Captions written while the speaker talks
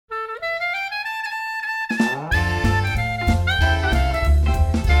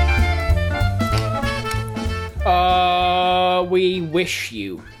we wish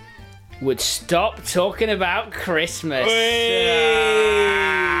you would stop talking about Christmas.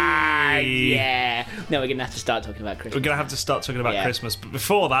 Yeah. No, we're going to have to start talking about Christmas. We're going to have to start talking about Christmas. But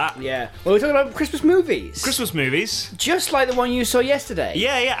before that... Yeah. Well, we're talking about Christmas movies. Christmas movies. Just like the one you saw yesterday.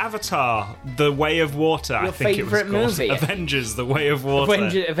 Yeah, Avatar, The Way of Water, Your I think it was favourite called. movie. Avengers, The Way of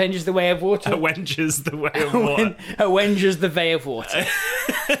Water. Avengers the Way of Water. Avengers, The Way of Water. Avengers the Way of Water.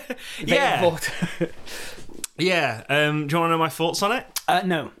 Yeah. Of water. Yeah. Do you want to know my thoughts on it?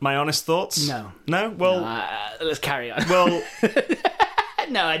 No. My honest thoughts? No. No? Well... let's carry on. Well...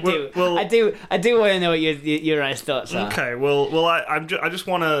 No, I do. Well, I do want to know what your honest thoughts are. Okay, well, I just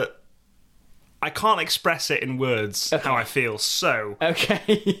want to... I can't express it in words how I feel, so... Okay.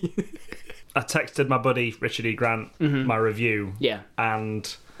 I texted my buddy Richard E. Grant my review. Yeah.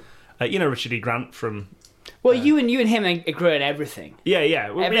 And you know Richard E. Grant from... Well, you and him agree on everything.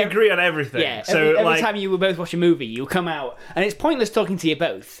 Yeah. We agree on everything. Yeah. So every time you both watch a movie, you'll come out, and it's pointless talking to you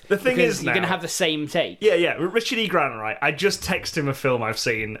both. The thing is, you're going to have the same take. Yeah. Richard E. Grant, right? I just text him a film I've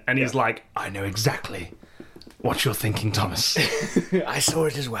seen, and he's like, "I know exactly what you're thinking, Thomas. I saw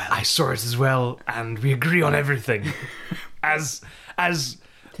it as well. I saw it as well, and we agree on everything, as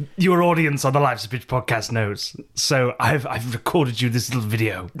your audience on the Life's a Bitch podcast knows. So I've recorded you this little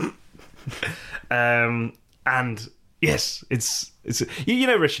video." And yes, it's you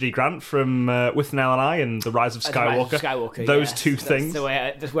know Richard E. Grant from Withnail and I and The Rise of Skywalker. Those two things.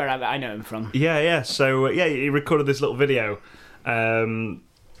 That's where I know him from. Yeah. So he recorded this little video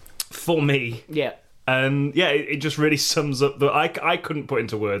for me. Yeah. And it just really sums up I couldn't put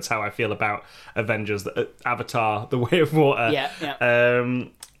into words how I feel about Avengers, Avatar, The Way of Water.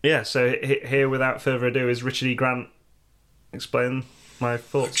 Yeah. So here, without further ado, is Richard E. Grant explain my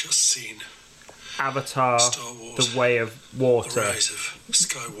thoughts. I've just seen Avatar, Star Wars, The Way of Water. The Rise of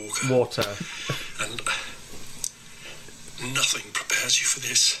Skywalker. Water. And nothing prepares you for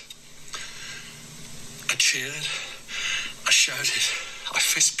this. I cheered. I shouted. I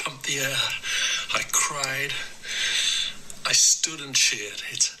fist pumped the air. I cried. I stood and cheered.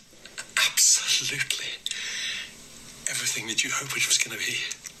 It's absolutely everything that you hoped it was going to be.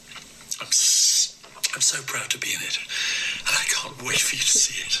 I'm so proud to be in it. And I can't wait for you to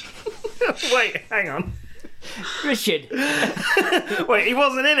see it. Wait, hang on. Richard. Wait, he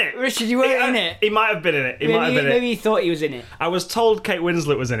wasn't in it. Richard, you weren't in it. He might have been in it. Maybe he thought he was in it. I was told Kate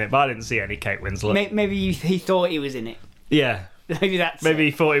Winslet was in it, but I didn't see any Kate Winslet. Maybe he thought he was in it. Yeah. Maybe that's Maybe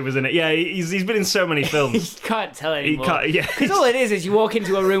he thought he was in it. Yeah, he's been in so many films. You can't tell anymore. He can't, yeah. Because all it is you walk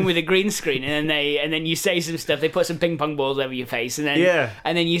into a room with a green screen and then you say some stuff. They put some ping pong balls over your face and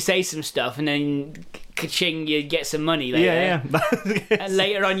then you say some stuff and then ka-ching, you get some money later. Yeah. And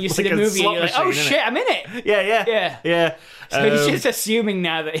later on you see like the movie and you're like, machine, oh shit, I'm in it. Yeah. So he's just assuming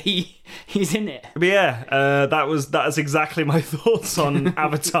now that he's in it. But that's exactly my thoughts on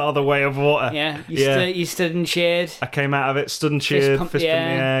Avatar: The Way of Water. Yeah, you stood and cheered. I came out of it, stood and cheered, fist pumped,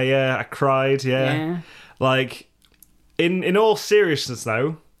 yeah. I cried, yeah. Like, in all seriousness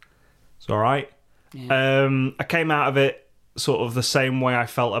though, it's all right. Yeah. I came out of it sort of the same way I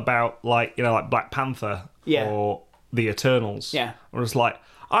felt about like Black Panther or The Eternals. Yeah, I was like,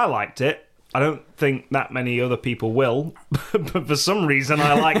 I liked it. I don't think that many other people will, but for some reason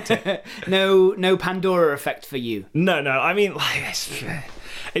I liked it. No Pandora effect for you. No. I mean, like,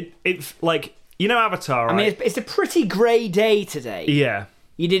 it like, you know, Avatar. Right? I mean, it's a pretty grey day today. Yeah.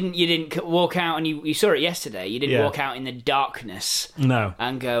 You didn't walk out, and you saw it yesterday. You didn't walk out in the darkness. No.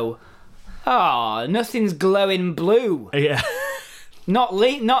 And go, oh, nothing's glowing blue. Yeah. Not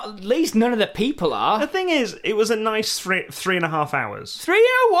least none of the people are. The thing is, it was a nice 3.5 hours. 3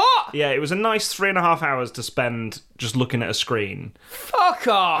 what? Yeah, it was a nice 3.5 hours to spend just looking at a screen. Fuck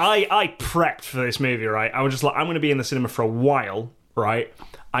off. I prepped for this movie, right? I was just like, I'm going to be in the cinema for a while, right?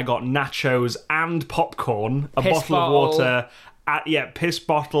 I got nachos and popcorn, a bottle of water, piss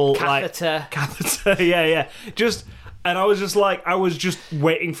bottle, catheter, yeah. And I was just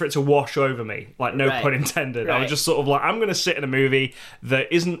waiting for it to wash over me. Like, no pun intended. Right. I was just sort of like, I'm going to sit in a movie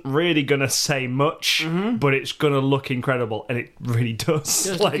that isn't really going to say much, but it's going to look incredible. And it really does.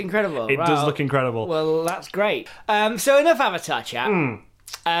 It does look incredible. It does look incredible. Well, that's great. So enough Avatar chat.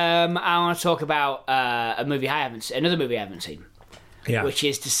 I want to talk about another movie I haven't seen. Yeah. Which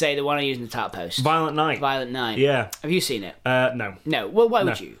is to say the one I used in the top post. Violent Night. Yeah. Have you seen it? No. No. Well, why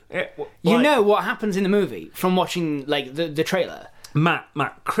would you? You know what happens in the movie from watching like the trailer. Matt,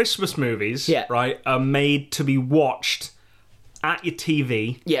 Christmas movies, right, are made to be watched at your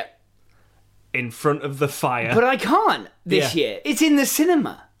TV. Yeah. In front of the fire. But I can't this year. It's in the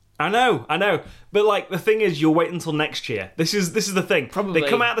cinema. I know. But like the thing is, you'll wait until next year. This is the thing. Probably. They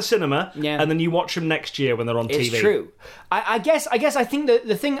come out of the cinema, and then you watch them next year when they're on TV. It's true. I guess I think that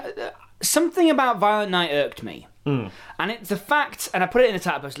the thing, something about Violent Night irked me. And it's the fact, and I put it in the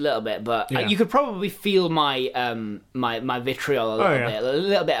chat post a little bit, but you could probably feel my my vitriol a little bit. A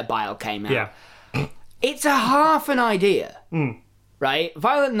little bit of bile came out. Yeah. It's a half an idea, right?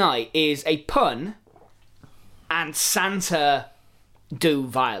 Violent Night is a pun, and Santa do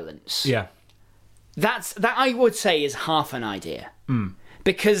violence. Yeah. That I would say is half an idea,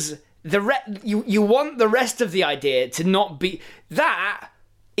 because you want the rest of the idea to not be that.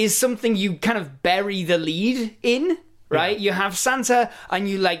 Is something you kind of bury the lead in, right? You have Santa, and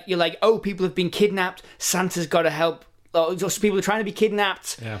you're like, oh, people have been kidnapped. Santa's got to help. Oh, just people are trying to be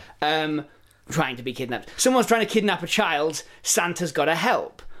kidnapped. Yeah. Trying to be kidnapped. Someone's trying to kidnap a child. Santa's got to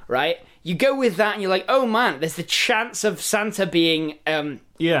help, right? You go with that, and you're like, oh man, there's the chance of Santa being an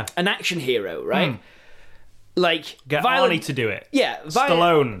action hero, right? Like get Arnie to do it. Yeah,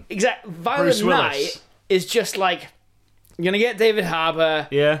 Stallone. Exactly. Violent Night is just like. You're gonna get David Harbour,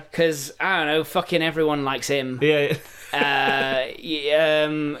 because I don't know, fucking everyone likes him. Yeah.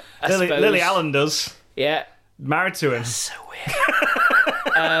 Lily Allen does. Yeah. Married to him. That's so weird.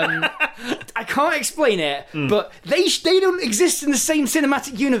 I can't explain it, but they don't exist in the same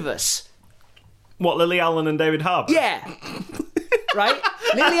cinematic universe. What, Lily Allen and David Harbour? Yeah. Right?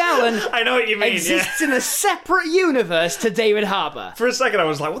 Lily Allen I know what you mean, exists in a separate universe to David Harbour. For a second I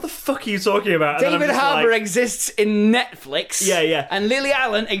was like, what the fuck are you talking about? And David Harbour exists in Netflix. Yeah. And Lily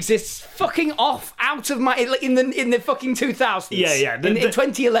Allen exists fucking out of my in the fucking 2000s. Yeah. In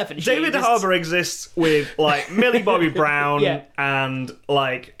 2011. David Harbour exists with like Millie Bobby Brown and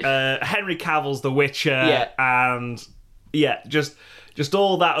like Henry Cavill's The Witcher and just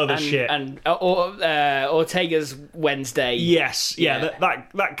all that other shit. And Ortega's Wednesday. Yes,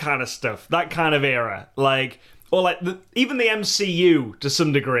 that kind of stuff. That kind of era. Like, or like even the MCU to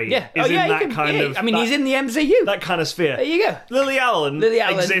some degree is in that kind of... I mean, he's in the MCU. That kind of sphere. There you go. Lily Allen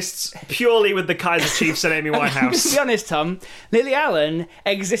exists purely with the Kaiser Chiefs and Amy Winehouse. To be honest, Tom, Lily Allen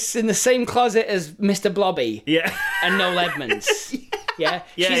exists in the same closet as Mr. Blobby. Yeah. And Noel Edmonds.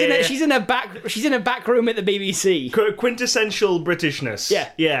 She's in a back room at the BBC. Quintessential Britishness.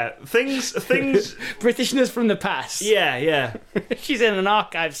 Yeah. Things Britishness from the past. Yeah. She's in an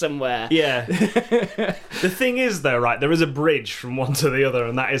archive somewhere. Yeah. The thing is, though, right? There is a bridge from one to the other,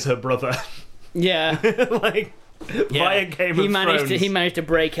 and that is her brother. Yeah. Like via Game of Thrones. He managed to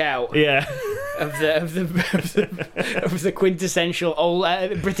break out. Yeah. Of the quintessential old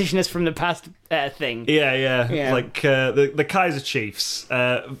Britishness from the past thing. Yeah. Like the Kaiser Chiefs,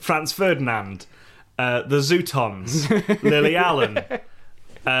 Franz Ferdinand, the Zootons, Lily Allen,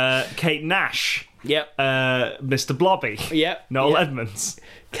 Kate Nash. Yep. Mr. Blobby. Yep. Noel Edmonds.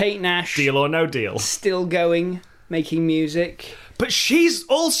 Kate Nash. Deal or No Deal. Still going, making music. But she's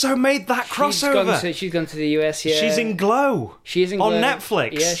also made that crossover. She's gone to the US. Yeah, she's in Glow. She's in Glow on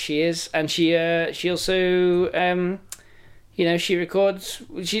Netflix. Yeah, she is, and she also she records.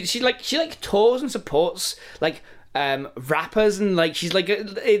 She tours and supports like rappers, and like she's like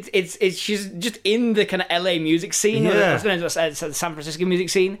she's just in the kind of LA music scene, or the San Francisco music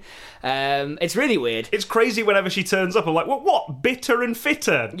scene. It's really weird. It's crazy whenever she turns up. I'm like, what? Bitter and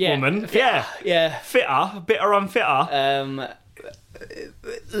fitter woman. Yeah. Fitter, bitter and fitter.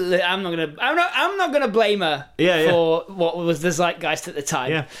 I'm not gonna blame her for what was the zeitgeist at the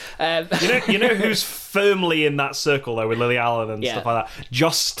time. Yeah. You know who's firmly in that circle though with Lily Allen and stuff like that?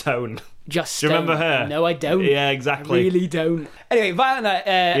 Joss Stone. Do you remember her? No, I don't. Yeah, exactly. I really don't. Anyway, Violent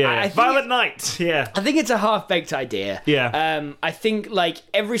Night. Violent Night. Yeah. I think it's a half-baked idea. Yeah. I think like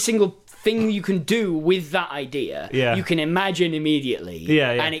every single thing you can do with that idea, you can imagine immikeately.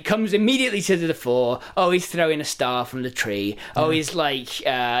 Yeah. And it comes immediately to the fore. Oh, he's throwing a star from the tree. Oh, he's like,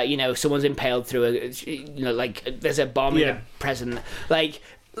 someone's impaled through like there's a bomb in a present. Like,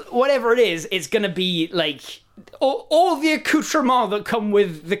 whatever it is, it's going to be like all the accoutrements that come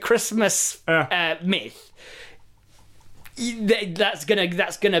with the Christmas myth. That's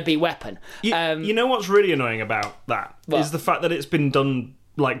gonna be weapon. You know what's really annoying about that is the fact that it's been done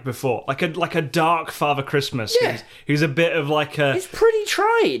like before, like a dark Father Christmas who's a bit of like a... He's pretty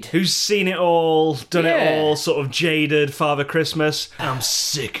tried. Who's seen it all, done it all, sort of jaded Father Christmas. I'm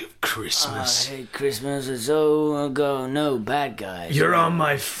sick of Christmas. I hate Christmas, it's so go no bad guys. You're on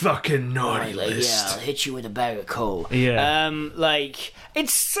my fucking naughty list. Yeah, I'll hit you with a bag of coal. Yeah.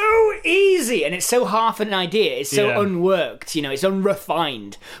 It's so easy, and it's so half an idea. It's so unworked, it's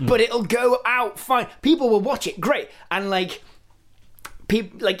unrefined, but it'll go out fine. People will watch it, great, and like...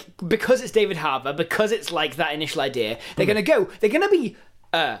 because it's David Harbour, because it's like that initial idea, they're gonna be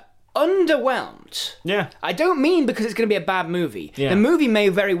underwhelmed. Yeah. I don't mean because it's going to be a bad movie. Yeah. The movie may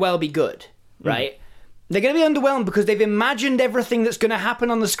very well be good, right? They're going to be underwhelmed because they've imagined everything that's going to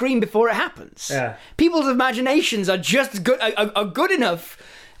happen on the screen before it happens. Yeah. People's imaginations are just good, are good enough.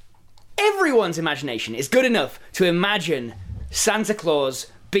 Everyone's imagination is good enough to imagine Santa Claus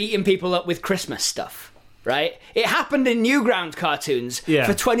beating people up with Christmas stuff, right? It happened in Newgrounds cartoons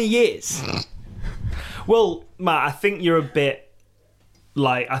for 20 years. Well, Matt, I think you're a bit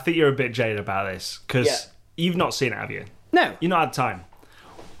jaded about this because you've not seen it, have you? No. You've not had time.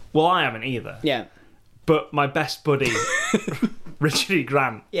 Well, I haven't either. Yeah. But my best buddy, Richard E.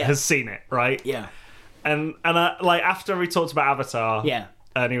 Grant, has seen it, right? Yeah. And I, like, after we talked about Avatar,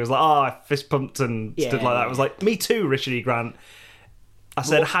 and he was like, "Oh, I fist pumped and stood like that." I was like, "Me too, Richard E. Grant." I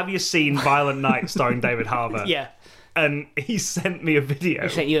said, "Have you seen Violent Night starring David Harbour?" Yeah. And he sent me a video. He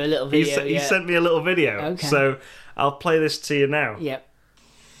sent you a little video. He sent me a little video. Okay. So I'll play this to you now. Yep.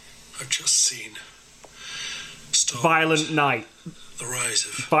 I've just seen Star Violent Wars, Night. The Rise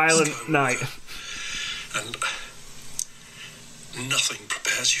of Violent Skywalker. Night. And nothing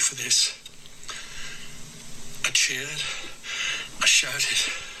prepares you for this. I cheered, I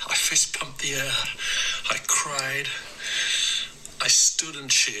shouted, I fist pumped the air, I cried, I stood and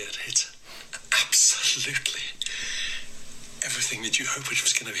cheered. It's absolutely everything that you hoped it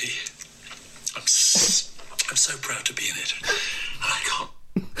was going to be. I'm so proud to be in it. And I can't.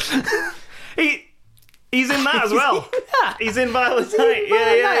 He's in that as well. He's in Violent Night. Yeah.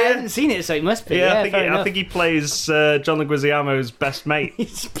 I haven't seen it, so he must be. Yeah, I think he plays John Leguizamo's best mate. He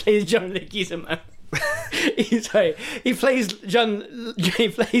plays John Leguizamo. He plays John.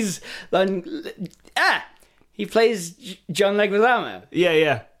 He plays John Leguizamo.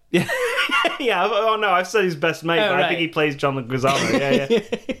 Yeah. Yeah. Oh no, I said his best mate, but right. I think he plays John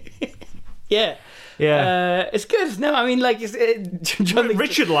Leguizamo. Yeah. Yeah. It's good. No, I mean, like,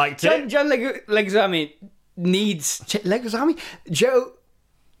 Richard liked it. John Leguizamo needs Leguizamo. Joe.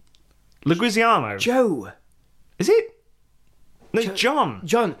 Is it? No, John.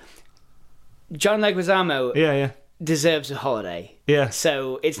 John Leguizamo. Yeah. Deserves a holiday. Yeah.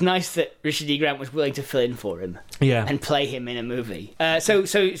 So it's nice that Richard E. Grant was willing to fill in for him. Yeah. And play him in a movie. So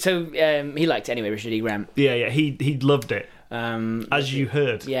he liked it anyway, Richard E. Grant. Yeah. He loved it. As you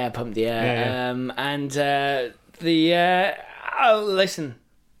heard. Yeah, pumped the air. Yeah. Listen,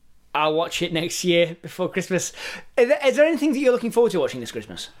 I'll watch it next year before Christmas. Is there anything that you're looking forward to watching this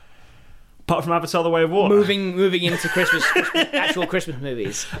Christmas? Apart from Avatar: The Way of Water. Moving into Christmas actual Christmas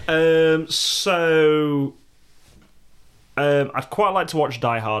movies. I'd quite like to watch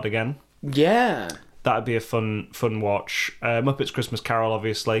Die Hard again. Yeah. That'd be a fun watch. Muppets Christmas Carol,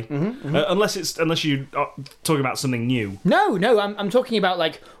 obviously. Unless you are talking about something new. No, I'm talking about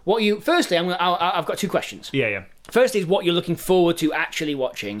like what you. Firstly, I've got two questions. Yeah. First is what you're looking forward to actually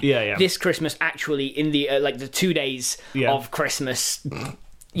watching. Yeah. This Christmas, actually in the the 2 days of Christmas.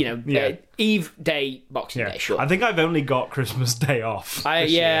 Eve Day, Boxing Day. Sure. I think I've only got Christmas Day off.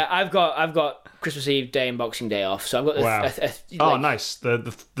 I've got Christmas Eve Day and Boxing Day off, so I've got nice, the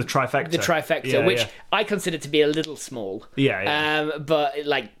trifecta. The trifecta, which I consider to be a little small. Yeah. But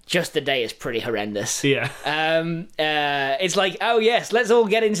like just the day is pretty horrendous. Yeah. It's like, oh yes, let's all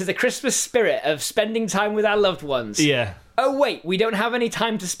get into the Christmas spirit of spending time with our loved ones. Yeah. Oh wait, we don't have any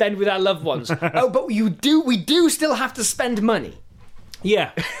time to spend with our loved ones. Oh, but we do still have to spend money.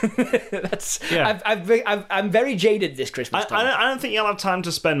 Yeah, I'm very jaded this Christmas time. I don't think you'll have time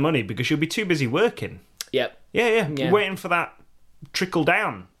to spend money because you'll be too busy working. Yep. Yeah. You're waiting for that trickle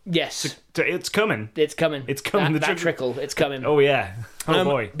down. Yes. It's coming. It's coming. That trickle. It's coming. Oh yeah. Oh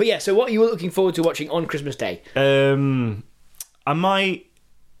boy. But yeah. So what are you looking forward to watching on Christmas Day? I might,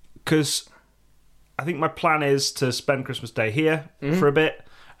 because I think my plan is to spend Christmas Day here for a bit.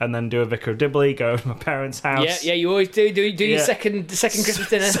 And then do a Vicar of Dibley, go to my parents' house. Yeah, you always do your second Christmas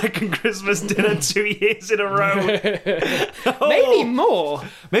dinner. Second Christmas dinner 2 years in a row. Maybe more.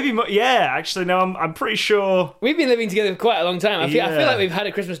 Maybe more. Yeah, actually, no, I'm pretty sure. We've been living together for quite a long time. I feel like we've had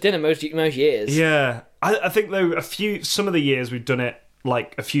a Christmas dinner most years. Yeah, I think though some of the years we've done it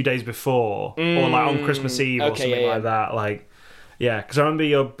like a few days before, or like on Christmas Eve or something like that. Like. Yeah, because I remember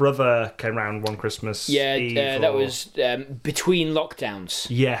your brother came round one Christmas Eve. That was between lockdowns.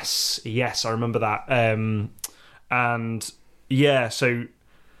 Yes, I remember that. And yeah, so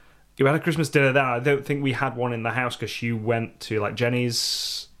you had a Christmas dinner then. I don't think we had one in the house because you went to like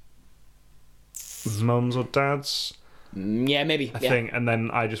Jenny's mum's or dad's. Yeah, maybe. I think, and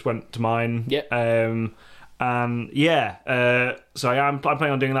then I just went to mine. Yeah. So I'm planning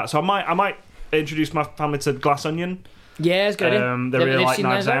on doing that. So I might introduce my family to Glass Onion. Yeah, it's good. They really like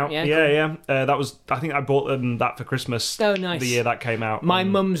Knives Out. Yeah, yeah. That was. I think I bought them that for Christmas. Oh, nice. The year that came out. My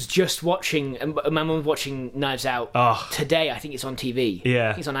mum's just watching. My mum's watching Knives Out today. I think it's on TV. Yeah,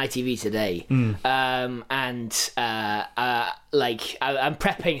 I think it's on ITV today. I'm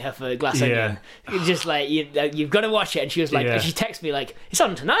prepping her for Glass Onion. Just like you've got to watch it, and she was like, she texted me like, "It's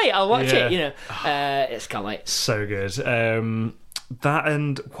on tonight. I'll watch it." You know, it's can't wait. So good. That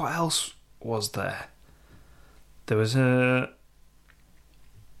and what else was there? There was Deck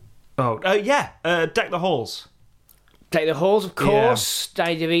the Halls. Deck the Halls, of course.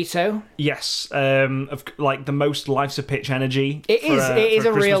 Danny DeVito. Yes, of like the most Life's a Pitch energy. It is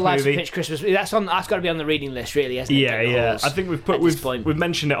a real Life's a Pitch Christmas movie. That's got to be on the reading list, really, hasn't it? Yeah. I think we've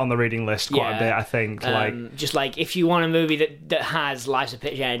mentioned it on the reading list quite a bit. I think just like if you want a movie that has Life's a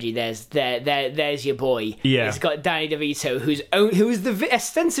Pitch energy, there's your boy. Yeah, it's got Danny DeVito, who is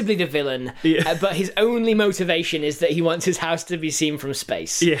ostensibly the villain, but his only motivation is that he wants his house to be seen from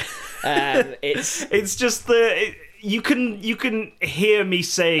space. Yeah, it's just You can hear me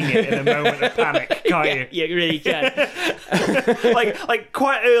saying it in a moment of panic, can't you? Yeah, you really can. like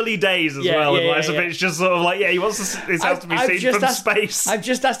quite early days as well. It's just sort of like, he wants his house to be seen from space. I've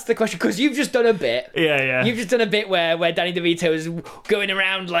just asked the question because you've just done a bit. Yeah. You've just done a bit where Danny DeVito is going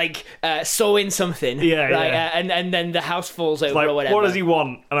around like sawing something. Yeah. And then the house falls over or whatever. What does he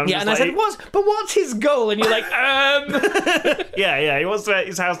want? And I said, what's his goal? And you're like, Yeah, he wants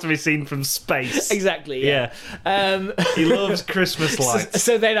his house to be seen from space. Exactly. Yeah. He loves Christmas lights.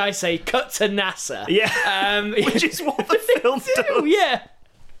 So then I say, cut to NASA. Yeah. Which is what the film does. Yeah.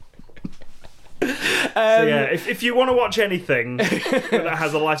 If you want to watch anything that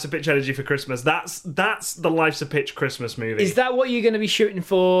has a Life's a Pitch energy for Christmas, that's the Life's a Pitch Christmas movie. Is that what you're going to be shooting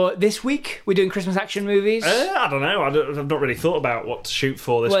for this week? We're doing Christmas action movies. I don't know. I've not really thought about what to shoot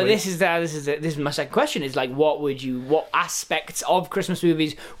for this week. This is my second question. Is like, what aspects of Christmas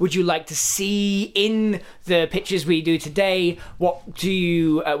movies would you like to see in the pitches we do today? What do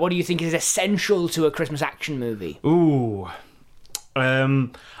you think is essential to a Christmas action movie? Ooh,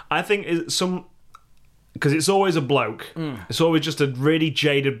 I think because it's always a bloke. It's always just a really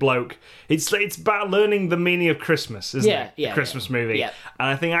jaded bloke. It's about learning the meaning of Christmas, isn't it? Yeah, Christmas movie. Yeah. And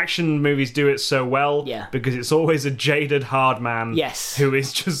I think action movies do it so well because it's always a jaded hard man who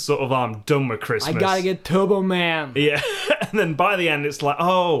is just sort of, I'm done with Christmas. I gotta get Turbo Man. Yeah. And then by the end it's like,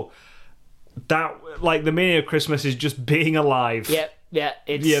 that like the meaning of Christmas is just being alive. Yeah,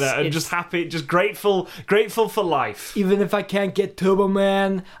 it's just happy, just grateful for life. Even if I can't get Turbo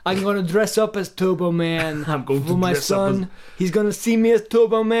Man, I'm gonna dress up as Turbo Man. I'm going to my dress son. up He's gonna see me as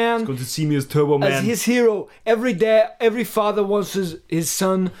Turbo Man. He's going to see me as Turbo Man. As his hero. Every day, every father wants his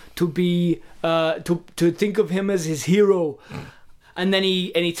son to be to think of him as his hero. And then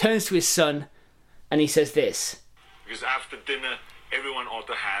he turns to his son, and he says this: because after dinner, everyone ought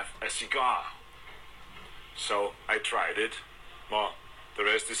to have a cigar. So I tried it. Well, the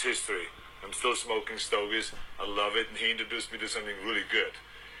rest is history. I'm still smoking stogies. I love it, and he introduced me to something really good.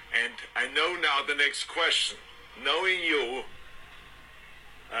 And I know now the next question. Knowing you,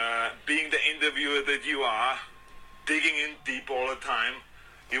 being the interviewer that you are, digging in deep all the time,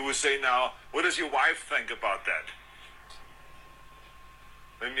 you will say now, what does your wife think about that?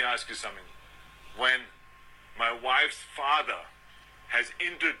 Let me ask you something. When my wife's father has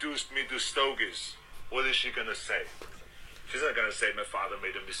introduced me to stogies, what is she going to say? She's not going to say my father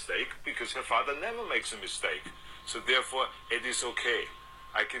made a mistake, because her father never makes a mistake. So therefore, it is okay.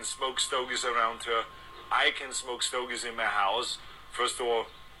 I can smoke stogies around her. I can smoke stogies in my house. First of all,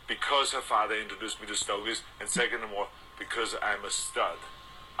 because her father introduced me to stogies, and second of all, because I'm a stud.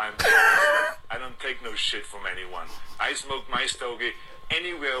 I don't take no shit from anyone. I smoke my stogie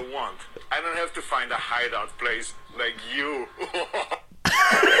anywhere I want. I don't have to find a hideout place like you.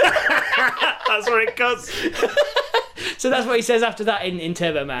 That's where it goes. So that's what he says after that in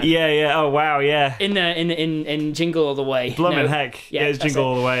Turbo Man. Yeah. Oh wow, yeah. In Jingle All the Way. Bloomin' heck. Yeah, it's Jingle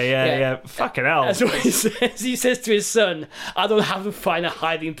All the Way. Yeah. Fucking hell. That's what he says. He says to his son, I don't have to find a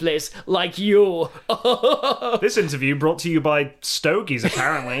hiding place like you. This interview brought to you by Stogies,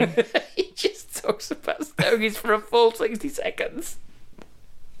 apparently. He just talks about Stogies for a full 60 seconds.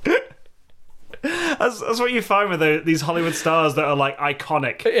 That's what you find with these Hollywood stars that are like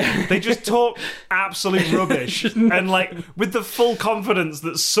iconic. They just talk absolute rubbish and like with the full confidence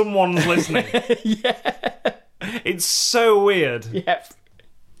that someone's listening. Yeah. It's so weird. Yep.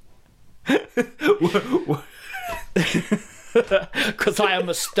 Because I am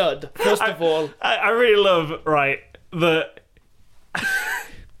a stud, first of all. I really love,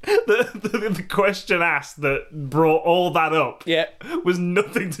 the question asked that brought all that up was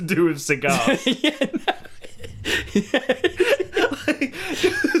nothing to do with cigars.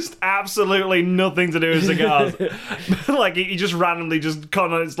 Just absolutely nothing to do with cigars. Like he just randomly just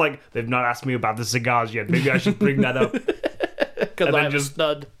kind of, it's like, they've not asked me about the cigars yet. Maybe I should bring that up. Because I'm a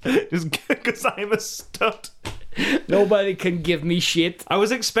stud. Just because I'm a stud. Nobody can give me shit. I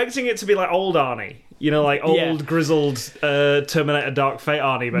was expecting it to be like old Arnie. You know, like old, grizzled Terminator Dark Fate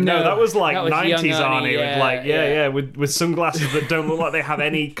Arnie. But no, that was like 90s Arnie with sunglasses that don't look like they have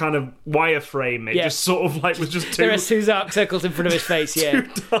any kind of wireframe. It just sort of like was just two... There are two dark circles in front of his face, two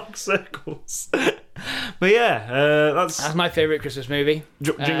dark circles. But yeah, that's my favourite Christmas movie.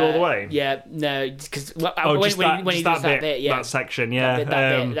 Jingle All the Way? Yeah, no, because when he does that bit, yeah. That section, yeah.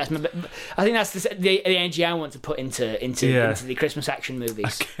 That bit, that's I think that's the energy I want to put into the Christmas action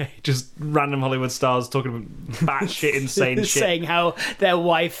movies. Okay, just random Hollywood stars talking about batshit insane shit. Saying how their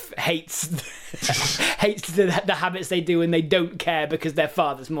wife hates the habits they do and they don't care because their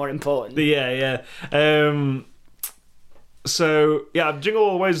father's more important. Yeah. So, yeah, Jingle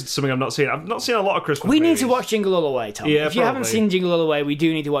All the Way is something I've not seen. I've not seen a lot of Christmas movies. We need to watch Jingle All the Way, Tom. Yeah, if you haven't seen Jingle All the Way, we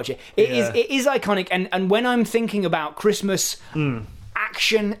do need to watch it. It is iconic, and when I'm thinking about Christmas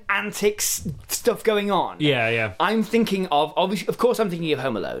action, antics, stuff going on, I'm thinking of, obviously, of course, I'm thinking of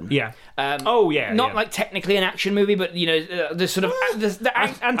Home Alone. Yeah. Not like technically an action movie, but, you know, the sort of the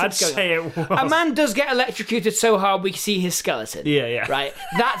antics going on. It was. A man does get electrocuted so hard we see his skeleton. Yeah. Right?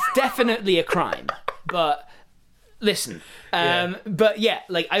 That's definitely a crime. But... Listen, but yeah,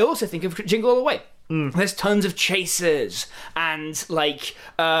 like I also think of Jingle All the Way. There's tons of chases and like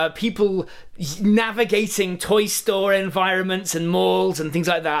people navigating toy store environments and malls and things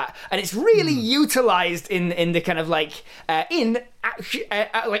like that, and it's really utilised in the kind of like like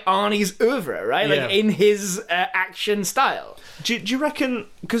Arnie's oeuvre, right? Like in his action style. Do you reckon?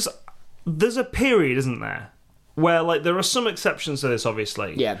 Because there's a period, isn't there? Where, like, there are some exceptions to this,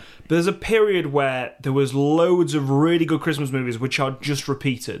 obviously. Yeah. But there's a period where there was loads of really good Christmas movies which are just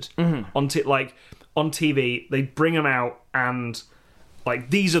repeated. On TV, they bring them out and, like,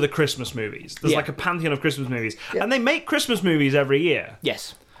 these are the Christmas movies. There's, like, a pantheon of Christmas movies. Yeah. And they make Christmas movies every year.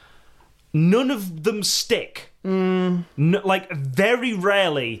 Yes. None of them stick. No, like, very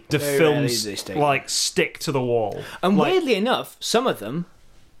rarely do films, stick to the wall. And weirdly enough, some of them,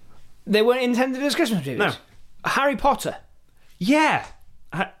 they weren't intended as Christmas movies. No. Harry Potter. Yeah.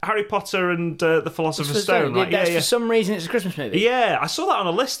 Harry Potter and the Philosopher's Stone. Right? For some reason it's a Christmas movie. Yeah, I saw that on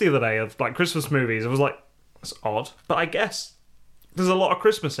a list the other day of like Christmas movies. I was like, that's odd. But I guess there's a lot of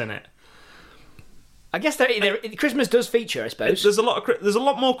Christmas in it. I guess Christmas does feature, I suppose. There's a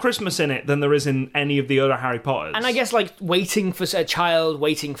lot more Christmas in it than there is in any of the other Harry Potters. And I guess like waiting for a child,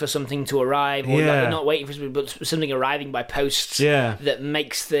 waiting for something to arrive, or not waiting for something, but something arriving by post. Yeah. That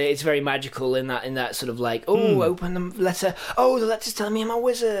makes it's very magical in that sort of like, open the letter. Oh, the letter's telling me I'm a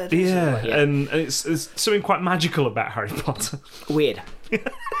wizard. And it's something quite magical about Harry Potter. Weird.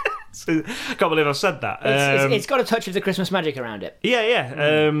 I can't believe I've said that. It's got a touch of the Christmas magic around it.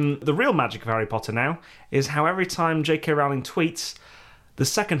 Yeah. The real magic of Harry Potter now is how every time J.K. Rowling tweets, the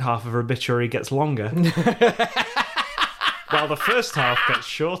second half of her obituary gets longer, while the first half gets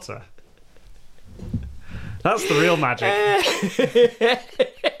shorter. That's the real magic.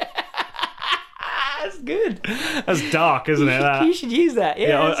 That's good. That's dark, isn't it? You should use that.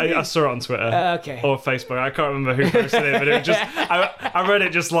 Yeah, I saw it on Twitter. Okay. Or Facebook. I can't remember who posted it, but it was just I read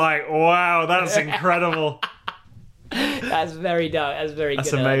it just like, wow, that's incredible. That's very dark. That's very good.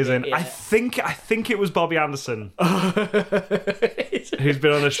 That's amazing. Yeah. I think it was Bobby Anderson who's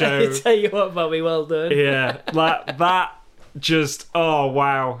been on the show. I tell you what, Bobby, well done. Yeah, that just, oh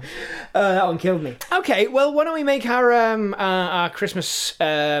wow, that one killed me. Okay, well, why don't we make our Christmas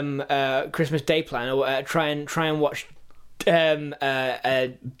Christmas day plan, or try and watch Deck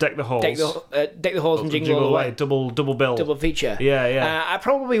the Halls, Deck the Halls and Jingle All the Way, double bill, double feature. Yeah. I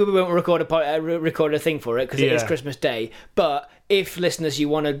probably won't record a thing for it because it is Christmas Day. But if listeners, you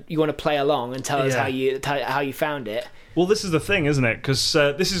want to play along and tell us how you found it. Well, this is the thing, isn't it? Because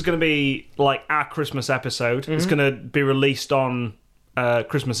this is going to be like our Christmas episode. It's going to be released on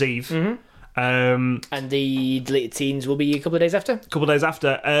Christmas Eve. And the deleted scenes will be a couple of days after.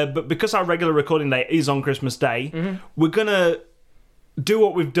 But because our regular recording day is on Christmas Day, we're going to do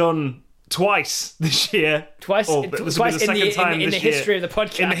what we've done twice this year. Twice in the history of the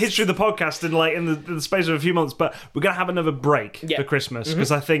podcast. In the history of the podcast, in the space of a few months. But we're going to have another break for Christmas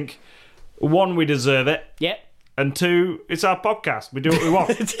because I think, one, we deserve it. Yeah. And two, it's our podcast. We do what we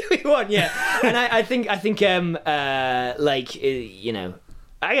want. And I think, I guess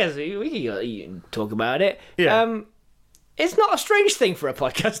we can talk about it. Yeah. It's not a strange thing for a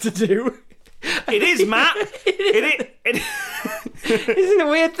podcast to do. It is, Matt. Isn't it a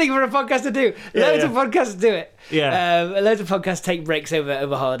weird thing for a podcast to do? Loads of podcasts do it. Yeah. Loads of podcasts take breaks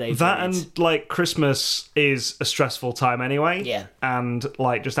over holidays. That and like Christmas is a stressful time anyway. Yeah. And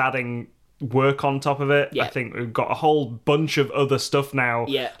like just adding work on top of it. Yeah. I think we've got a whole bunch of other stuff now.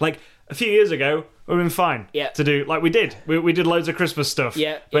 Yeah. Like a few years ago, we've been fine to do, like we did. We did loads of Christmas stuff.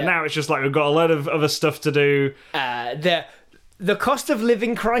 Yeah. But now it's just like we've got a load of other stuff to do. The cost of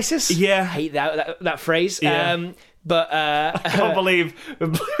living crisis. Yeah. I hate that phrase. Yeah. I can't believe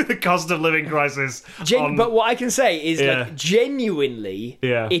the cost of living crisis. But what I can say is, like, genuinely,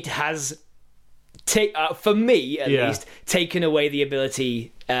 it has, for me at least, taken away the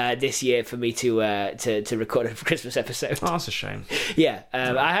ability this year for me to record a Christmas episode. Oh, that's a shame. Yeah,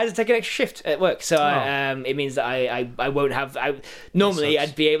 I had to take an extra shift at work, so it means that I won't have. Normally,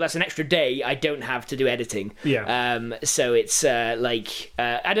 I'd be able. That's an extra day I don't have to do editing. Yeah. So it's I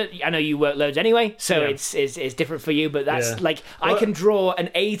know you work loads anyway, so it's different for you. But that's I can draw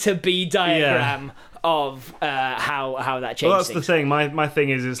an A to B diagram of how that changes. Well, that's the thing. My thing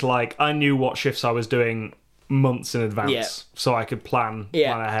is, it's like I knew what shifts I was doing months in advance, so I could plan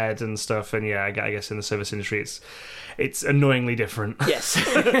ahead and stuff. And I guess in the service industry, it's annoyingly different. Yes.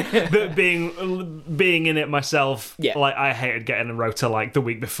 But being in it myself, like I hated getting a rota like the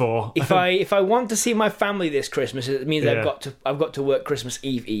week before. If I want to see my family this Christmas, it means I've got to work Christmas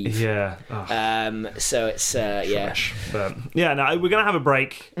Eve. Yeah. So it's But no, we're gonna have a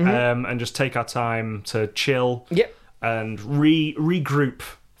break and just take our time to chill. Yep. And regroup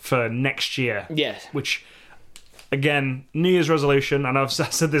for next year. Yes. Which, again, New Year's resolution, and I've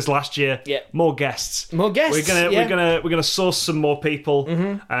said this last year. Yeah. More guests. We're gonna source some more people.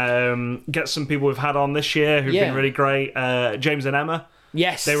 Get some people we've had on this year who've been really great. James and Emma.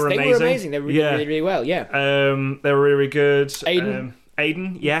 Yes, they were amazing. They were really well. Yeah. They were really good.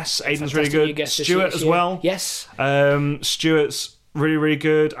 Aidan, yes, Aidan's really good. Stuart as well. Yes. Stuart's really, really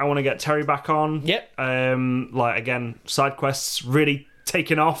good. I want to get Terry back on. Yep. Again, side quests really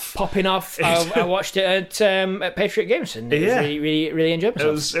popping off. I watched it at Patriot Games, and it was really enjoyed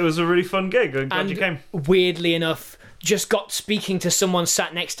myself. It was a really fun gig. I'm glad you came. Weirdly enough, just got speaking to someone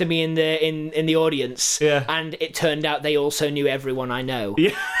sat next to me in the audience, and it turned out they also knew everyone I know.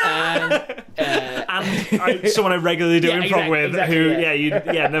 And someone I regularly do improv with, who you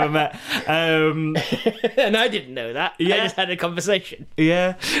never met, and I didn't know that. I just had a conversation.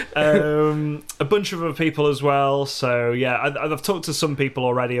 A bunch of other people as well. So I've talked to some people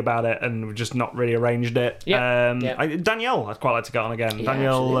already about it, and we've just not really arranged it. Danielle, I'd quite like to get on again.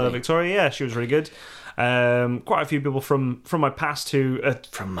 Danielle Victoria, she was really good. Quite a few people from my past who are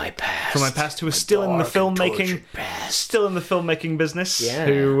still in the filmmaking business.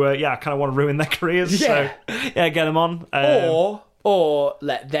 Who I kind of want to ruin their careers. So get them on. Or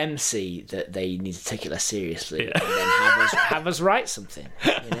let them see that they need to take it less seriously, and then have us write something.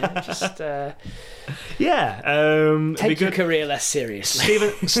 Just take your career less seriously.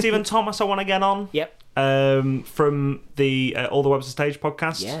 Stephen Thomas, I want to get on. Yep. From the All the Webs on Stage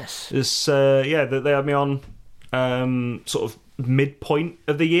podcast. Yes. They had me on sort of midpoint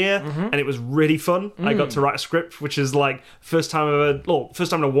of the year, and it was really fun. I got to write a script, which is like first time in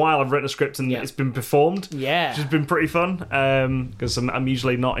a while I've written a script and it's been performed. Which has been pretty fun, because I'm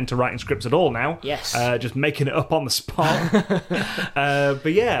usually not into writing scripts at all now. Just making it up on the spot. But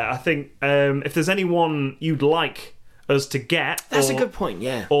I think if there's anyone you'd like us to get, that's a good point,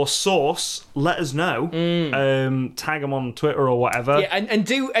 or source, let us know. Tag them on Twitter or whatever, and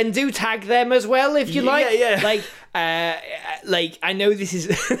do tag them as well if you like. Like I know this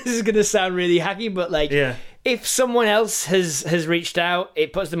is gonna sound really hacky, but if someone else has reached out,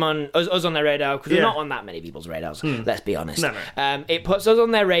 it puts them on us on their radar, because we're not on that many people's radars. Let's be honest. No. It puts us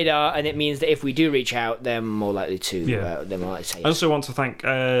on their radar, and it means that if we do reach out, they're more likely to. Say. I also want to thank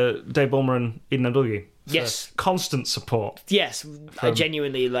Dave Bulmer and Eden Abdulgi. Yes, constant support. Yes,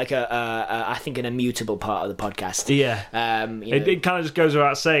 genuinely, like I think an immutable part of the podcast. It kind of just goes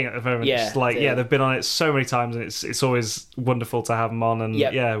without saying at the moment. It's like they've been on it so many times, and it's always wonderful to have them on. And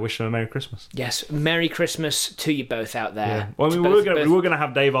wish them a Merry Christmas. Yes, Merry Christmas to you both out there. Well, we were going to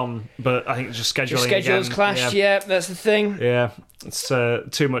have Dave on, but I think just schedules clashed. That's the thing. It's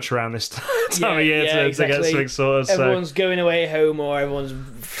too much around this time of year to get something sorted. Everyone's going away home, or everyone's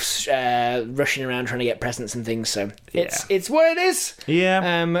rushing around trying to get presents and things. So it's what it is. Let's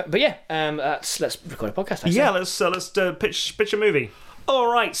record a podcast. Let's pitch a movie.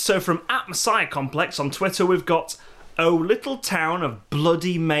 All right. So from @Messiah Complex on Twitter, we've got Oh Little Town of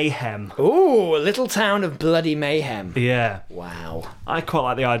Bloody Mayhem. Ooh, a little town of bloody mayhem. Wow. I quite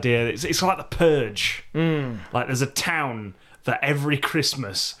like the idea. It's like The Purge. Mm. Like there's a town that every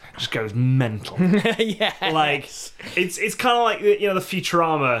Christmas just goes mental. Yeah. Like, it's kind of like, the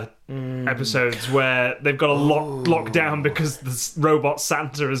Futurama episodes where they've got to lock down because the robot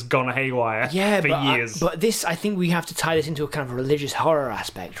Santa has gone haywire for years. But this, I think we have to tie this into a kind of religious horror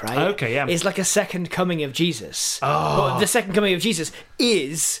aspect, right? Okay, yeah. It's like a second coming of Jesus. But the second coming of Jesus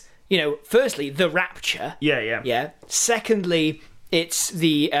is, firstly, the rapture. Yeah. Yeah. Secondly, it's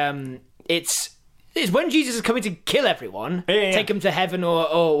the it's when Jesus is coming to kill everyone, take them to heaven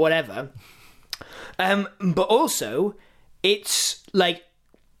or whatever. But also, it's like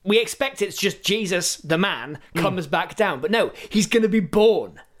we expect it's just Jesus, the man, comes back down, but no, he's going to be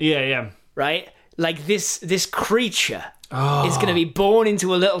born. Yeah. Right? Like this creature is going to be born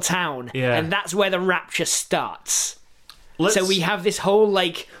into a little town, and that's where the rapture starts. So we have this whole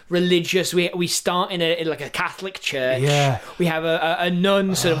like religious. We start in a Catholic church. Yeah. We have a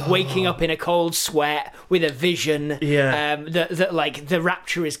nun sort of waking up in a cold sweat with a vision. Yeah. That like the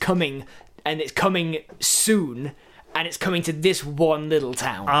rapture is coming, and it's coming soon, and it's coming to this one little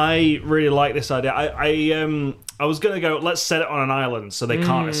town. I really like this idea. I was gonna go, let's set it on an island so they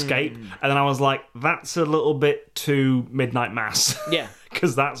can't escape, and then I was like, that's a little bit too Midnight Mass. Yeah.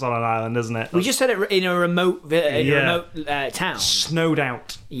 Because that's on an island, isn't it? We just said it in a remote town. Snowed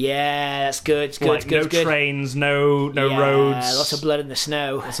out. Yeah, that's good. It's good. Like, it's good, no trains, no roads. Lots of blood in the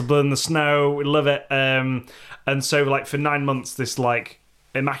snow. Lots of blood in the snow. We love it. And so, like, for 9 months, this, like,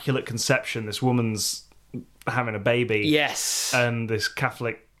 immaculate conception, this woman's having a baby. Yes. And this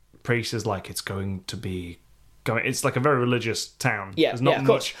Catholic priest is like, it's going to be... It's like a very religious town. Yeah, There's not of much.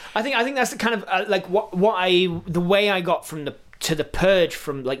 course. I think that's the kind of like the way I got from the Purge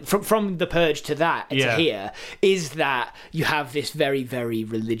from the Purge to that to here is that you have this very, very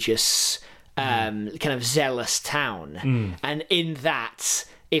religious kind of zealous town, and in that,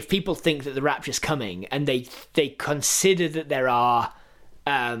 if people think that the rapture's coming and they consider that there are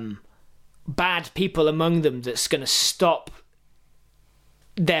bad people among them that's going to stop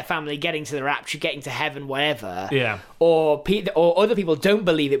their family getting to the rapture, getting to heaven, whatever. Yeah. Or other people don't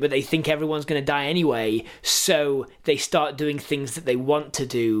believe it, but they think everyone's going to die anyway, so they start doing things that they want to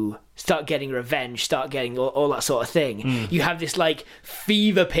do, start getting revenge, start getting all that sort of thing. You have this like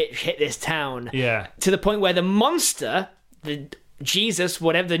fever pitch hit this town. Yeah. To the point where the monster, the Jesus,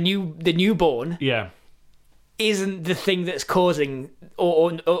 whatever, the newborn, isn't the thing that's causing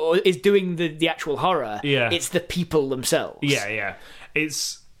or is doing the actual horror. Yeah. It's the people themselves. Yeah.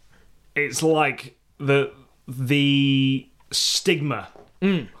 It's like the stigma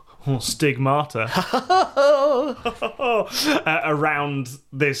or stigmata around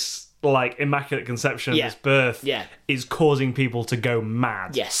this like immaculate conception, this birth, is causing people to go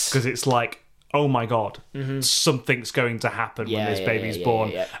mad. Yes, because it's like, oh my god, something's going to happen when this baby's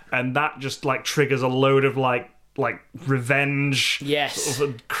born, and that just like triggers a load of like revenge, sort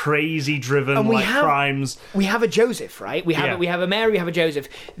of crazy driven crimes. We have a Joseph, right? We have a Mary, we have a Joseph.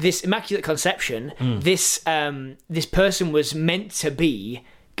 This immaculate conception, this person was meant to be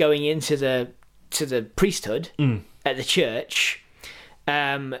going into the priesthood at the church.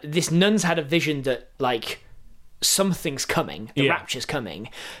 This nun's had a vision that like something's coming, the rapture's coming.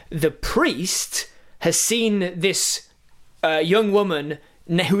 The priest has seen this young woman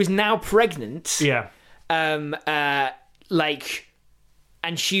who is now pregnant. Yeah. And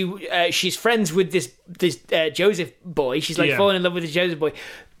she's friends with this Joseph boy. She's like falling in love with this Joseph boy,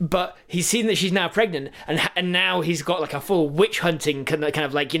 but he's seen that she's now pregnant, and now he's got like a full witch hunting kind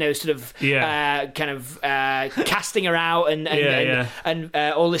of like casting her out and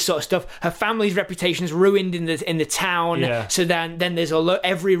all this sort of stuff. Her family's reputation's ruined in the town. Yeah. So then there's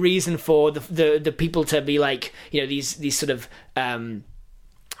every reason for the people to be like these sort of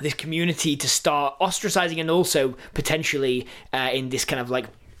this community to start ostracizing, and also potentially in this kind of like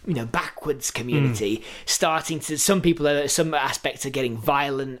backwards community starting to, some people some aspects are getting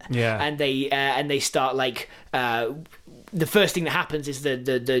violent, and they start like the first thing that happens is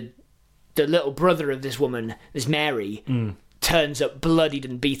the little brother of this woman, this Mary, turns up bloodied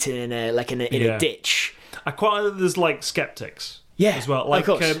and beaten in a ditch. I quite there's like skeptics as well, like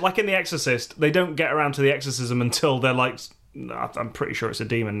in The Exorcist, they don't get around to the exorcism until they're like, I'm pretty sure it's a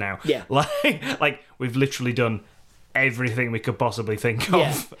demon now. Yeah. Like we've literally done everything we could possibly think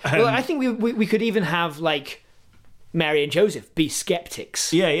of. Yeah. Well, I think we could even have like Mary and Joseph be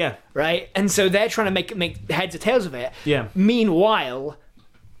skeptics. Yeah. Right? And so they're trying to make heads or tails of it. Yeah. Meanwhile,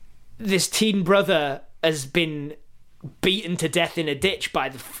 this teen brother has been beaten to death in a ditch by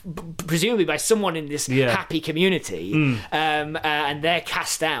presumably by someone in this happy community, and they're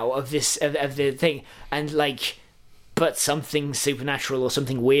cast out of the thing, and like but something supernatural or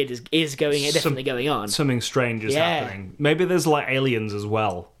something weird is definitely going on. Something strange is happening. Maybe there's like aliens as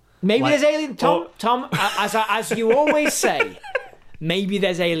well. Maybe there's aliens. Tom, as you always say, maybe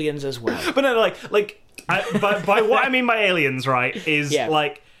there's aliens as well. But no, by what I mean by aliens, right, is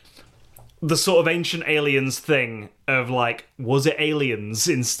like the sort of ancient aliens thing of like, was it aliens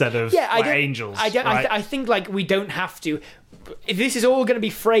instead of angels? I think like we don't have to. If this is all going to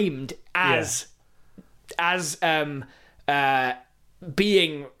be framed as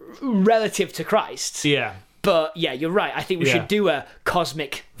being relative to Christ. Yeah. But yeah, you're right. I think we should do a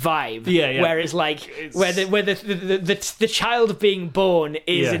cosmic vibe, where it's like where the child being born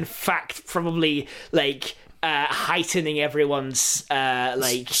is in fact probably like heightening everyone's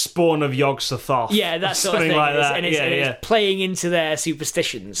like spawn of Yog-Sothoth. Yeah, that sort of thing. Like that. And it's playing into their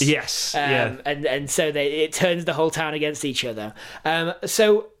superstitions. Yes. And so it turns the whole town against each other.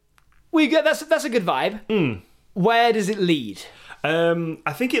 So we get that's a good vibe. Where does it lead?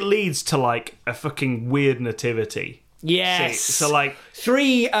 I think it leads to like a fucking weird nativity. Yes. So like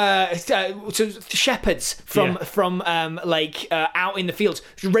 3 shepherds from out in the fields,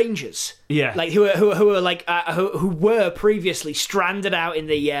 rangers. Yeah. Like who are like who were previously stranded out in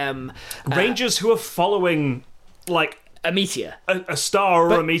the rangers who are following like a meteor, a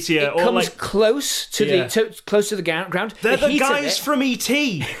star or a meteor, it comes close to the ground. They're the guys from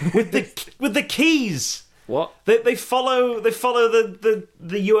E.T. with the keys. What? They follow the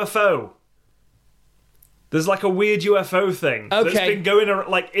UFO. There's like a weird UFO thing that's been going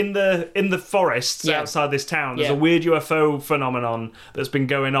like in the forests outside this town. There's a weird UFO phenomenon that's been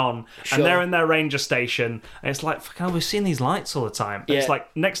going on, and they're in their ranger station. And it's like, fuck, we've seen these lights all the time. And it's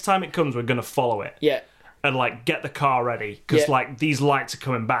like, next time it comes, we're gonna follow it. Yeah. And like get the car ready because like these lights are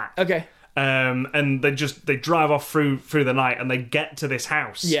coming back. Okay. And they drive off through the night and they get to this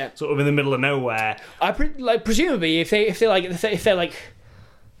house, sort of in the middle of nowhere. Presumably, if they're like,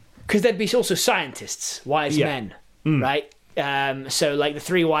 because there'd be also scientists, wise men, right? So like the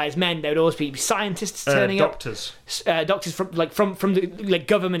 3 wise men, there would always be scientists turning doctors. Doctors from the like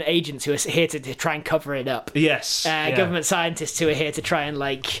government agents who are here to try and cover it up. Yes, government scientists who are here to try and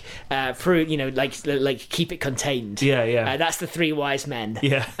like keep it contained. Yeah. That's the 3 wise men.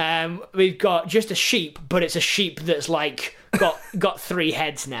 Yeah. We've got just a sheep, but it's a sheep that's like got 3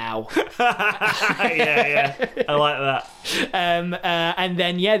 heads now. yeah, I like that. And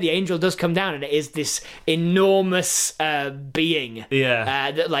then the angel does come down, and it is this enormous being.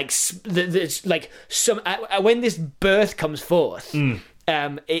 Yeah. That that's like some when this birth comes forth.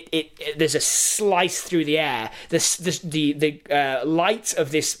 There's a slice through the air. The light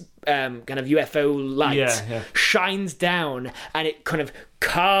of this kind of UFO light shines down, and it kind of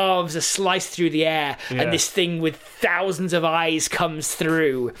carves a slice through the air, and this thing with thousands of eyes comes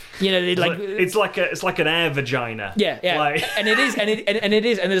through. You know, it's like an air vagina. Yeah. Like... and it is,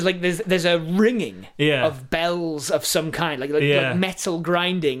 and there's a ringing of bells of some kind, like metal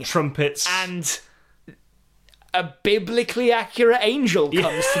grinding, trumpets, and a biblically accurate angel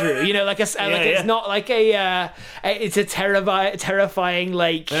comes through. You know, it's not like it's a terrifying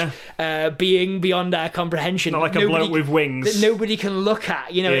being beyond our comprehension. Not like a bloke with wings that nobody can look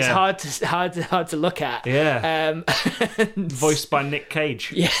at. You know, it's hard to look at. Yeah. Voiced by Nick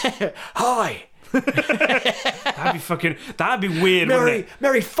Cage. Yeah. Hi. That'd be weird.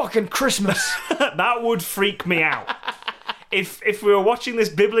 Merry fucking Christmas. That would freak me out. If we were watching this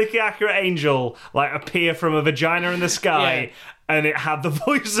biblically accurate angel like appear from a vagina in the sky and it had the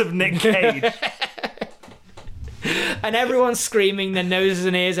voice of Nick Cage and everyone's screaming, their noses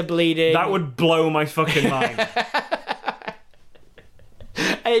and ears are bleeding, that would blow my fucking mind.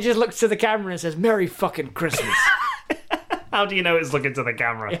 And it just looks to the camera and says, Merry fucking Christmas. How do you know it's looking to the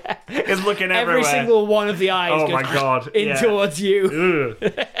camera? It's looking everywhere. Every single one of the eyes goes towards you.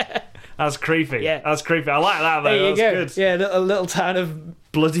 That's creepy. Yeah. That's creepy. I like that, though. There you go. Good. Yeah, a little town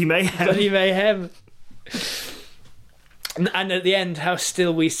of bloody mayhem. And at the end, how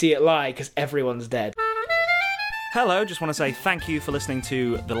still we see it lie, because everyone's dead. Hello, just want to say thank you for listening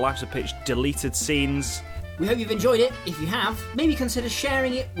to the Life's a Pitch deleted scenes. We hope you've enjoyed it. If you have, maybe consider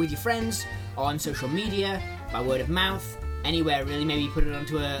sharing it with your friends on social media, by word of mouth, anywhere really. Maybe put it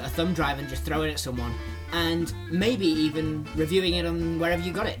onto a thumb drive and just throw it at someone. And maybe even reviewing it on wherever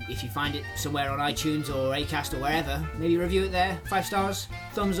you got it. If you find it somewhere on iTunes or Acast or wherever, maybe review it there. 5 stars,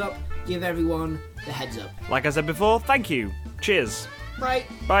 thumbs up, give everyone the heads up. Like I said before, thank you. Cheers. Right.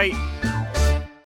 Bye.